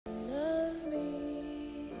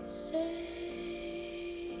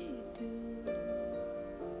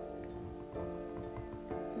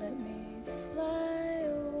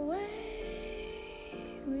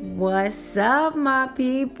What's up, my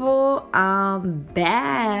people? I'm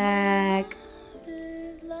back.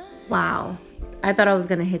 Wow. I thought I was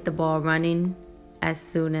going to hit the ball running as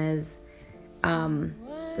soon as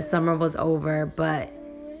the summer was over. But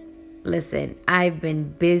listen, I've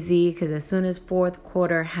been busy because as soon as fourth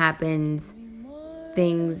quarter happens,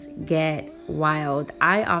 things get wild.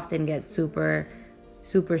 I often get super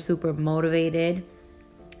motivated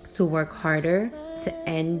to work harder to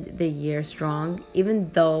end the year strong, even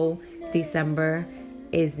though December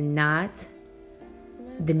is not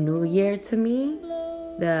the new year to me.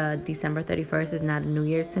 The December 31st is not a new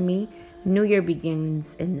year to me. New year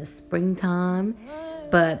begins in the springtime,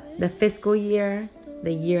 but the fiscal year,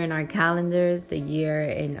 the year in our calendars, the year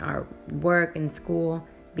in our work and school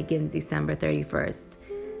begins December 31st.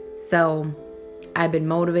 So I've been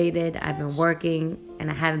motivated, I've been working,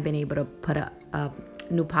 and I haven't been able to put a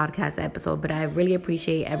new podcast episode, but I really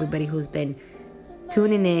appreciate everybody who's been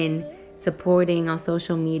tuning in, supporting on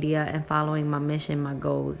social media, and following my mission, my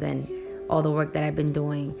goals, and all the work that I've been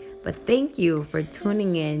doing. But thank you for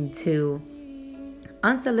tuning in to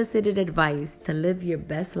Unsolicited Advice to Live Your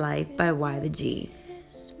Best Life by Y the G.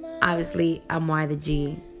 Obviously, I'm Y the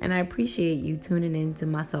G, and I appreciate you tuning in to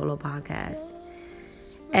my solo podcast.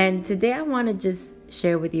 And today I want to just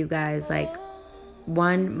share with you guys,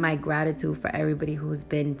 one, my gratitude for everybody who's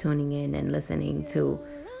been tuning in and listening to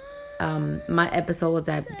my episodes.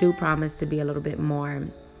 I do promise to be a little bit more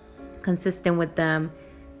consistent with them.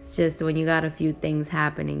 It's just when you got a few things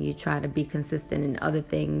happening, you try to be consistent in other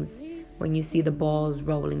things when you see the balls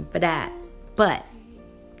rolling for that. But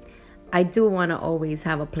I do want to always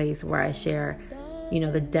have a place where I share,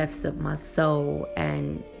 the depths of my soul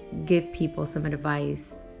and give people some advice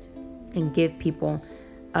and give people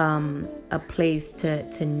a place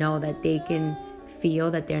to know that they can feel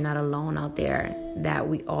that they're not alone out there, that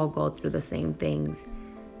we all go through the same things,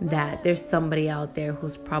 that there's somebody out there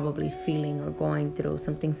who's probably feeling or going through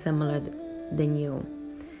something similar than you.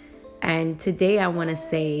 And today I want to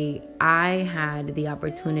say I had the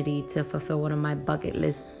opportunity to fulfill one of my bucket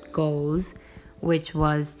list goals, which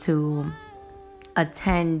was to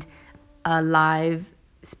attend a live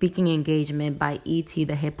speaking engagement by E.T.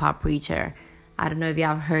 the Hip Hop Preacher. I don't know if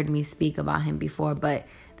y'all heard me speak about him before, but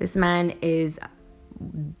this man is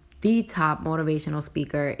the top motivational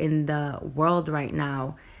speaker in the world right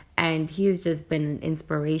now. And he's just been an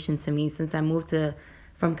inspiration to me since I moved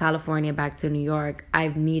from California back to New York.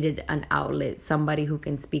 I've needed an outlet, somebody who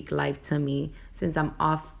can speak life to me, since I'm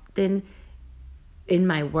often in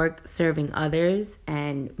my work serving others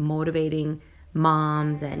and motivating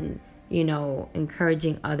moms and,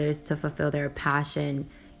 encouraging others to fulfill their passion,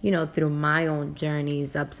 through my own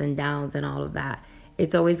journeys, ups and downs and all of that.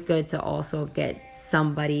 It's always good to also get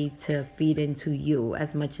somebody to feed into you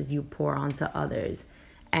as much as you pour onto others.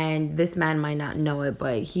 And this man might not know it,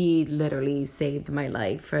 but he literally saved my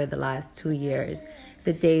life for the last 2 years.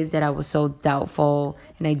 The days that I was so doubtful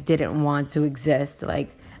and I didn't want to exist,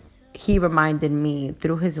 he reminded me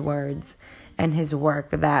through his words and his work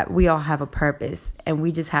that we all have a purpose and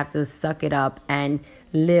we just have to suck it up and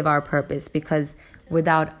live our purpose, because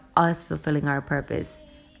without us fulfilling our purpose,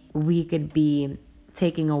 we could be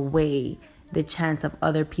taking away the chance of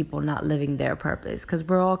other people not living their purpose, because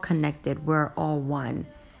we're all connected, we're all one,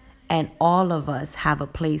 and all of us have a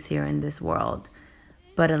place here in this world.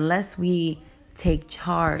 But unless we take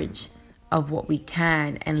charge of what we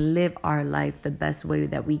can and live our life the best way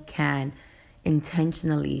that we can,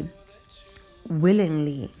 intentionally,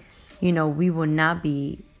 willingly, we will not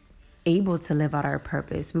be able to live out our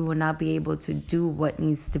purpose. We will not be able to do what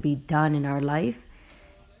needs to be done in our life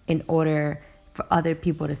in order for other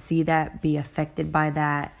people to see that, be affected by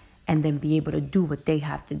that, and then be able to do what they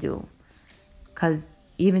have to do. Because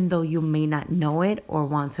even though you may not know it or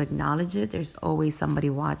want to acknowledge it, there's always somebody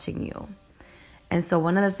watching you. And so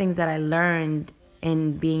one of the things that I learned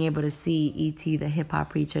in being able to see E.T. the Hip Hop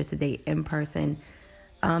Preacher today in person,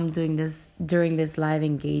 during this live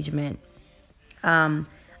engagement,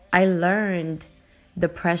 I learned the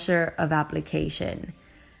pressure of application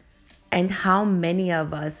and how many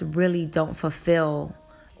of us really don't fulfill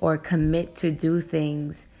or commit to do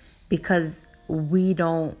things because we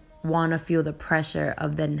don't want to feel the pressure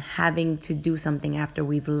of then having to do something after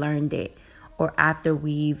we've learned it or after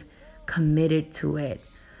we've committed to it.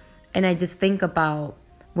 And I just think about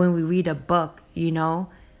when we read a book,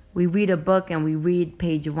 we read a book and we read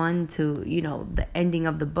page 1 to, the ending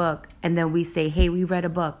of the book. And then we say, hey, we read a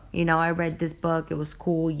book. I read this book. It was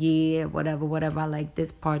cool. Yeah, whatever. I like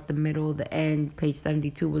this part, the middle, the end. Page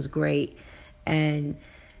 72 was great. And,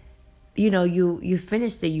 you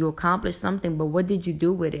finished it. You accomplished something. But what did you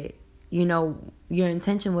do with it? your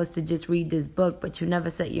intention was to just read this book, but you never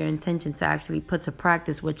set your intention to actually put to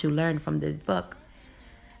practice what you learned from this book.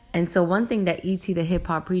 And so one thing that E.T. the hip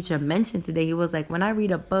hop preacher mentioned today, he was like, when I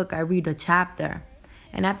read a book, I read a chapter.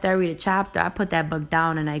 And after I read a chapter, I put that book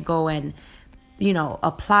down and I go and,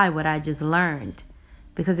 apply what I just learned.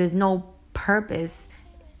 Because there's no purpose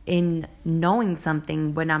in knowing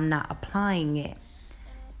something when I'm not applying it.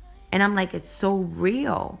 And I'm like, it's so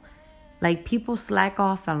real. Like, people slack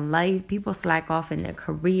off on life. People slack off in their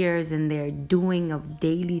careers and their doing of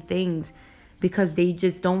daily things because they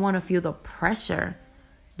just don't want to feel the pressure.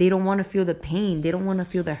 They don't want to feel the pain. They don't want to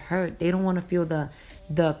feel the hurt. They don't want to feel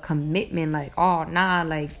the commitment. Like, oh, nah,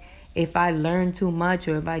 like, if I learn too much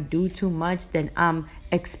or if I do too much, then I'm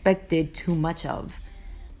expected too much of.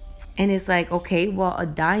 And it's like, okay, well, a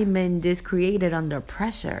diamond is created under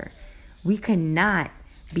pressure. We cannot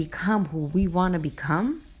become who we want to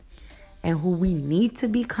become and who we need to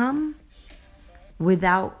become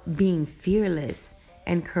without being fearless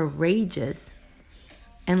and courageous.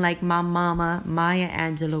 And like my mama, Maya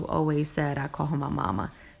Angelou, always said, I call her my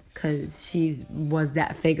mama because she was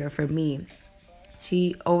that figure for me.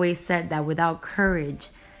 She always said that without courage,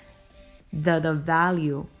 the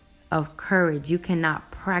value of courage, you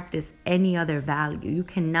cannot practice any other value. You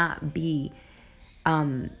cannot be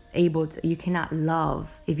you cannot love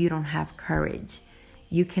if you don't have courage.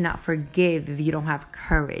 You cannot forgive if you don't have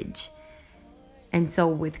courage. And so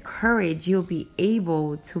with courage, you'll be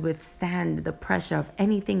able to withstand the pressure of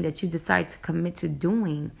anything that you decide to commit to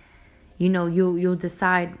doing. You'll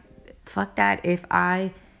decide, fuck that. If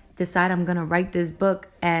I decide I'm going to write this book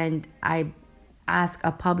and I ask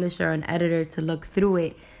a publisher or an editor to look through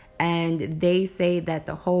it and they say that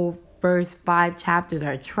the whole first 5 chapters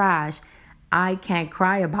are trash, I can't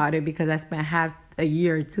cry about it because I spent half a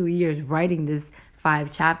year or 2 years writing this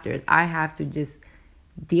 5 chapters. I have to just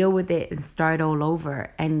deal with it and start all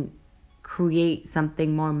over and create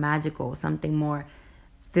something more magical, something more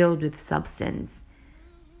filled with substance.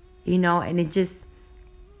 And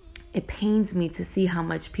it pains me to see how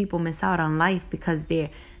much people miss out on life because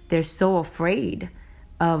they're so afraid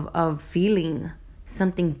of feeling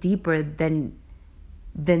something deeper than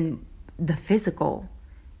the physical.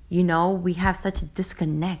 We have such a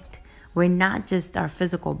disconnect. We're not just our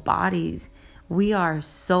physical bodies. We are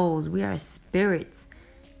souls. We are spirits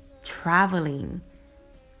traveling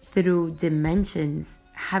through dimensions,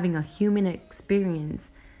 having a human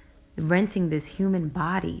experience, renting this human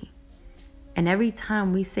body. And every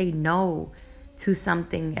time we say no to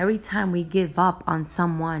something, every time we give up on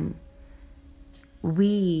someone,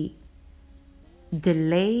 we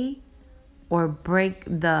delay or break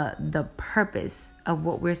the purpose of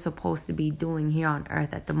what we're supposed to be doing here on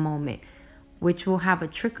earth at the moment, which will have a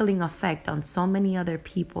trickling effect on so many other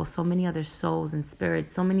people, so many other souls and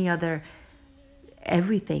spirits, so many other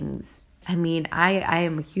everythings. I mean, I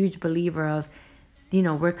am a huge believer of,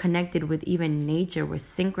 we're connected with even nature. We're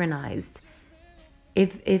synchronized.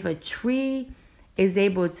 If a tree is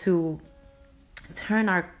able to turn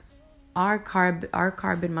our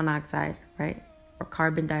carbon monoxide, right, or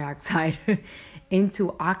carbon dioxide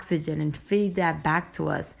into oxygen and feed that back to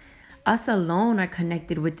us alone are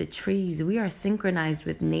connected with the trees. We are synchronized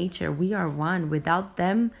with nature. We are one. Without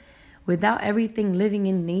them, without everything living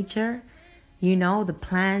in nature, the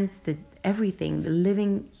plants, everything, the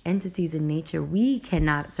living entities in nature, we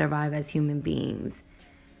cannot survive as human beings.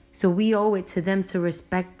 So we owe it to them to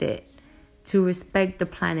respect it, to respect the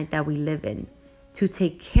planet that we live in, to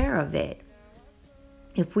take care of it.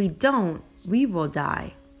 If we don't, we will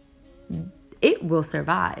die. It will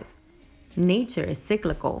survive. Nature is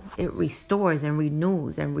cyclical. It restores and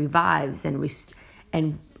renews and revives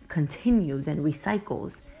and continues and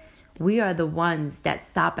recycles. We are the ones that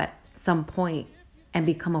stop at some point and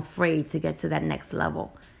become afraid to get to that next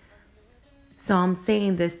level. So I'm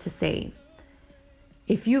saying this to say,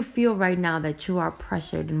 if you feel right now that you are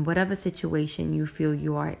pressured in whatever situation you feel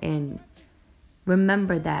you are in,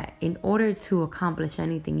 remember that in order to accomplish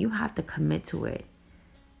anything, you have to commit to it.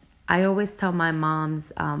 I always tell my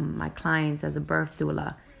moms, my clients as a birth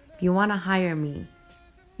doula, if you want to hire me,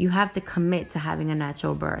 you have to commit to having a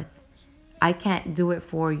natural birth. I can't do it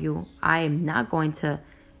for you. I am not going to,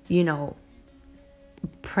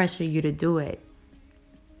 pressure you to do it.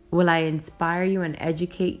 Will I inspire you and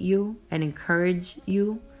educate you and encourage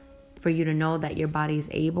you for you to know that your body is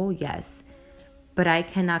able? Yes. But I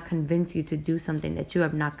cannot convince you to do something that you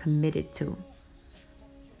have not committed to.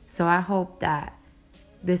 So I hope that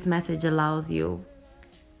this message allows you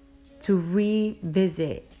to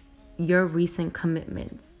revisit your recent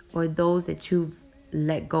commitments or those that you've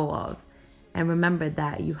let go of. And remember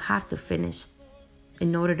that you have to finish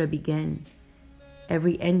in order to begin.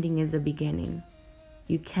 Every ending is a beginning.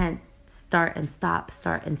 You can't start and stop.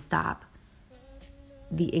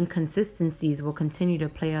 The inconsistencies will continue to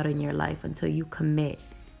play out in your life until you commit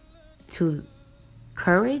to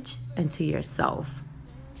courage and to yourself.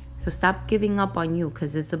 So stop giving up on you,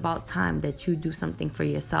 because it's about time that you do something for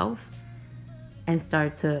yourself and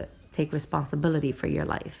start to take responsibility for your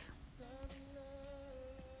life.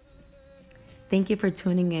 Thank you for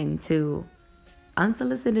tuning in to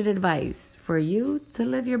Unsolicited Advice for you to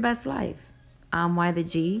live your best life. I'm Y the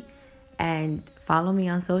G, and follow me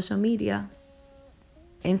on social media.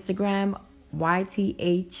 Instagram,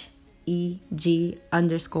 YTHEG_Y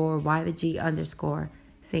the G_.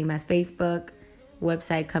 Same as Facebook.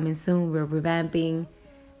 Website coming soon. We're revamping.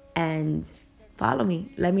 And follow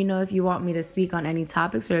me. Let me know if you want me to speak on any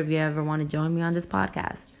topics or if you ever want to join me on this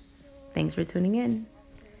podcast. Thanks for tuning in.